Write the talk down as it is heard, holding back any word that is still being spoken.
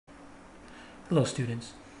Hello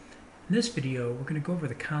students. In this video we're going to go over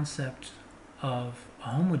the concept of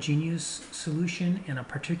a homogeneous solution and a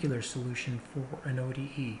particular solution for an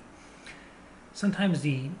ODE. Sometimes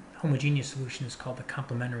the homogeneous solution is called the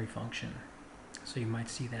complementary function, so you might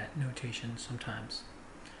see that notation sometimes.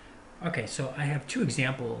 Okay, so I have two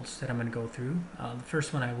examples that I'm going to go through. The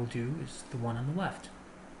first one I will do is the one on the left.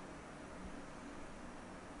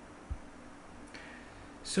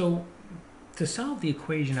 So to solve the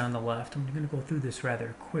equation on the left, I'm going to go through this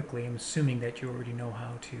rather quickly. I'm assuming that you already know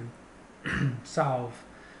how to solve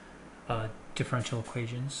differential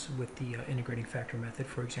equations with the integrating factor method,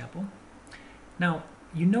 for example. Now,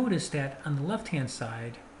 you notice that on the left-hand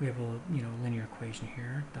side, we have a linear equation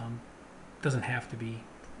here. Doesn't have to be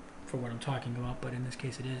for what I'm talking about, but in this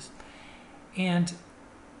case it is. And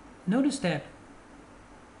notice that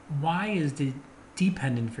y is the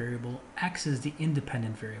dependent variable, x is the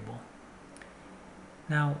independent variable.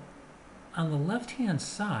 Now, on the left-hand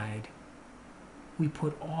side, we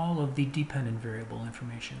put all of the dependent variable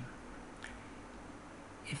information.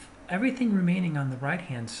 If everything remaining on the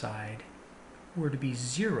right-hand side were to be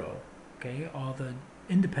 0, okay, all the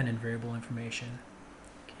independent variable information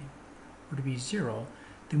were to be 0,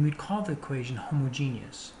 then we'd call the equation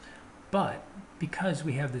homogeneous. But because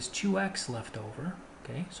we have this 2x left over,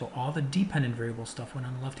 okay, so all the dependent variable stuff went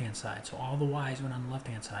on the left-hand side, so all the y's went on the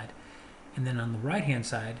left-hand side, and then on the right-hand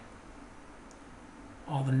side,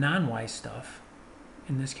 all the non-y stuff,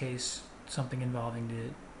 in this case, something involving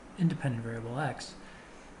the independent variable x,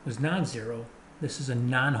 was non-zero. This is a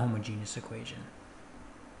non-homogeneous equation.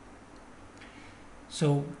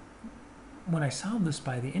 So when I solve this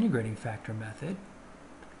by the integrating factor method,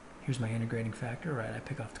 here's my integrating factor, right? I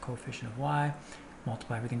pick off the coefficient of y,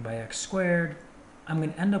 multiply everything by x squared. I'm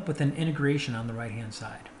going to end up with an integration on the right-hand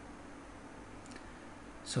side.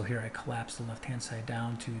 So here I collapse the left-hand side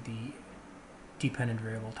down to the dependent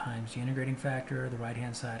variable times the integrating factor. The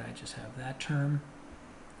right-hand side, I just have that term.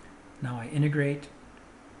 Now I integrate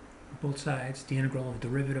both sides. The integral of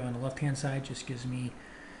derivative on the left-hand side just gives me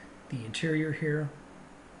the interior here.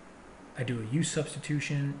 I do a u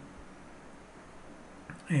substitution,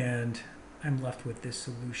 and I'm left with this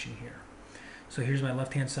solution here. So here's my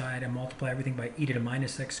left-hand side. I multiply everything by e to the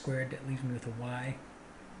minus x squared. That leaves me with a y.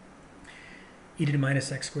 E to the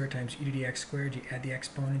minus x squared times e to the x squared. You add the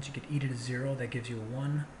exponents, you get e to the 0. That gives you a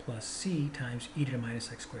 1 plus c times e to the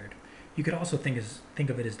minus x squared. You could also think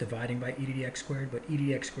of it as dividing by e to the x squared, but e to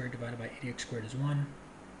the x squared divided by e to the x squared is 1.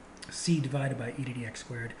 C divided by e to the x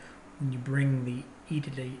squared. When you bring the e to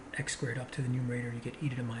the x squared up to the numerator, you get e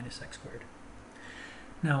to the minus x squared.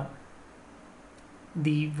 Now,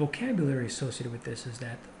 the vocabulary associated with this is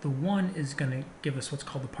that the 1 is going to give us what's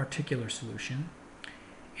called the particular solution.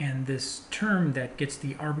 And this term that gets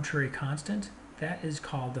the arbitrary constant, that is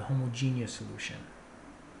called the homogeneous solution.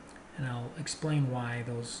 And I'll explain why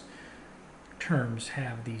those terms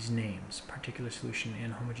have these names, particular solution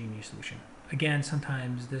and homogeneous solution. Again,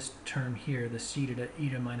 sometimes this term here, the c to the e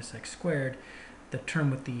to the minus x squared, the term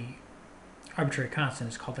with the arbitrary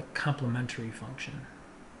constant is called the complementary function.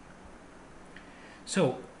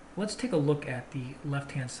 So let's take a look at the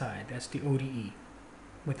left-hand side. That's the ODE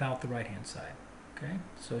without the right-hand side. Okay,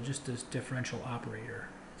 so just this differential operator,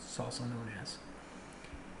 it's also known as.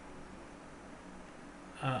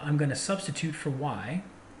 I'm going to substitute for y,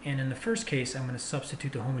 and in the first case, I'm going to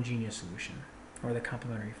substitute the homogeneous solution, or the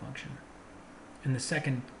complementary function. In the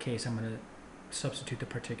second case, I'm going to substitute the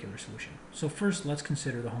particular solution. So first, let's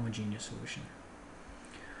consider the homogeneous solution.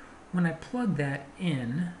 When I plug that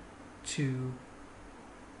in to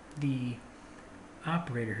the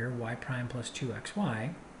operator here, y prime plus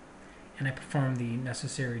 2xy, and I perform the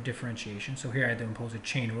necessary differentiation. So here I had to impose a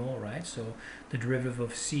chain rule, right? So the derivative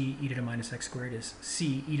of c e to the minus x squared is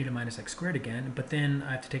c e to the minus x squared again, but then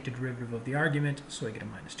I have to take the derivative of the argument, so I get a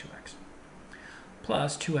minus 2x.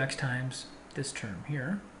 Plus 2x times this term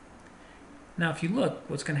here. Now if you look,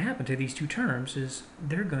 what's going to happen to these two terms is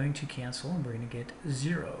they're going to cancel, and we're going to get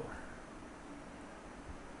 0.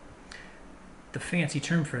 The fancy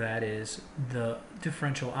term for that is the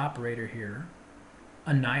differential operator here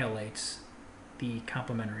annihilates the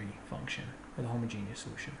complementary function, or the homogeneous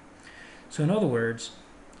solution. So in other words,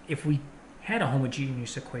 if we had a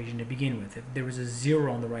homogeneous equation to begin with, if there was a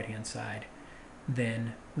 0 on the right-hand side,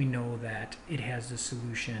 then we know that it has the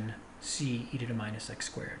solution c e to the minus x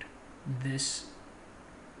squared. This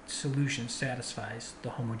solution satisfies the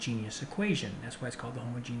homogeneous equation. That's why it's called the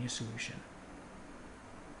homogeneous solution.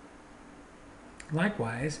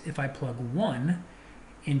 Likewise, if I plug 1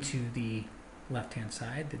 into the left-hand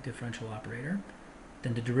side, the differential operator,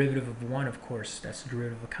 then the derivative of 1, of course, that's the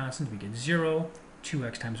derivative of a constant, we get 0.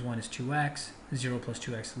 2x times 1 is 2x, 0 plus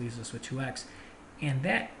 2x leaves us with 2x, and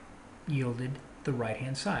that yielded the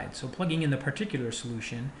right-hand side. So plugging in the particular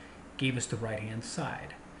solution gave us the right-hand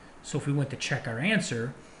side. So if we went to check our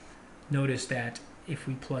answer, notice that if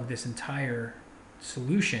we plug this entire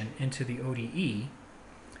solution into the ODE,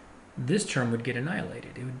 this term would get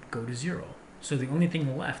annihilated. It would go to 0. So the only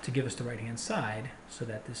thing left to give us the right-hand side, so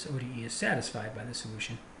that this ODE is satisfied by the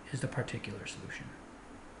solution, is the particular solution.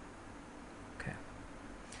 Okay.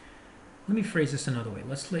 Let me phrase this another way.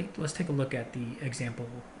 Let's take a look at the example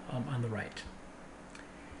on the right.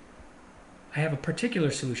 I have a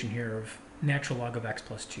particular solution here of natural log of x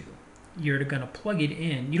plus 2. You're going to plug it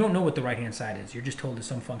in. You don't know what the right-hand side is. You're just told it's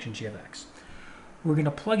some function g of x. We're going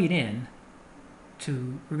to plug it in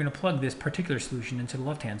we're going to plug this particular solution into the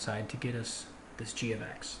left-hand side to get us this g of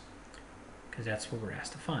x, because that's what we're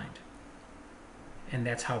asked to find. And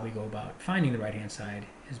that's how we go about finding the right-hand side,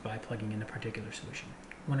 is by plugging in the particular solution.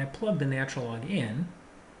 When I plug the natural log in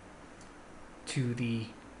to the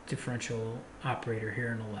differential operator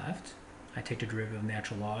here on the left, I take the derivative of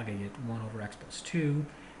natural log, I get 1 over x plus 2.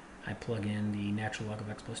 I plug in the natural log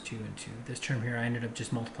of x plus 2 into this term here. I ended up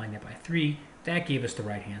just multiplying that by 3. That gave us the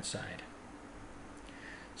right-hand side.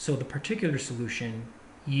 So the particular solution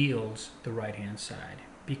yields the right-hand side,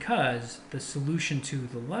 because the solution to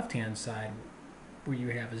the left-hand side, where you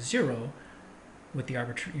have a 0 with the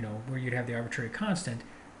arbitrary, where you'd have the arbitrary constant,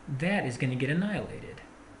 that is going to get annihilated.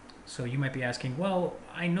 So you might be asking, well,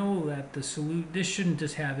 I know that this shouldn't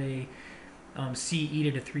just have a c e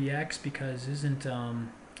to the 3x, because isn't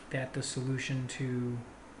that the solution to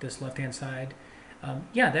this left-hand side?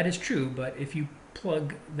 Yeah, that is true, but if you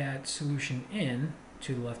plug that solution in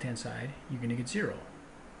to the left-hand side, you're going to get 0.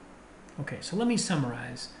 Okay, so let me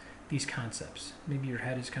summarize these concepts. Maybe your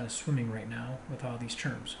head is kind of swimming right now with all these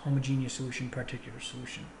terms. Homogeneous solution, particular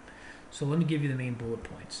solution. So let me give you the main bullet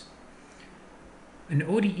points. An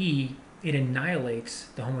ODE, it annihilates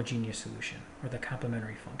the homogeneous solution, or the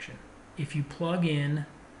complementary function. If you plug in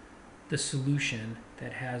the solution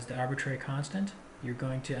that has the arbitrary constant, you're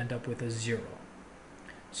going to end up with a 0.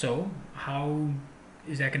 So how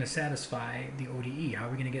is that going to satisfy the ODE? How are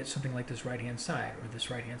we going to get something like this right-hand side, or this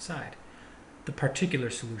right-hand side? The particular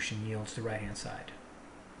solution yields the right-hand side.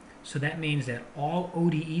 So that means that all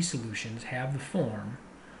ODE solutions have the form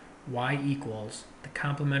y equals the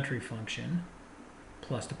complementary function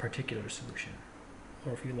plus the particular solution.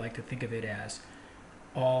 Or if you like to think of it as,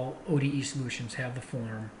 all ODE solutions have the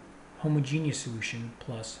form homogeneous solution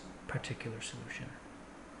plus particular solution.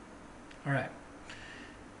 All right.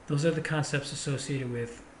 Those are the concepts associated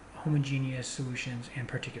with homogeneous solutions and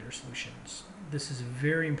particular solutions. This is a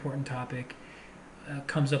very important topic.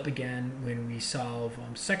 Comes up again when we solve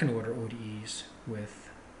second-order ODEs with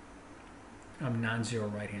non-zero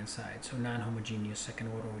right-hand side, so non-homogeneous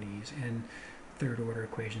second-order ODEs, and third-order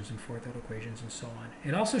equations and fourth-order equations, and so on.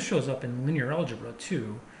 It also shows up in linear algebra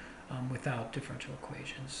too, without differential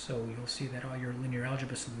equations. So you'll see that all your linear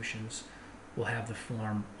algebra solutions will have the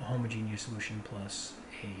form a homogeneous solution plus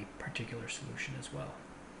a particular solution as well.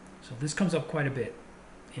 So this comes up quite a bit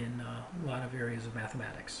in a lot of areas of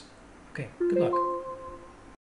mathematics. Okay, good luck.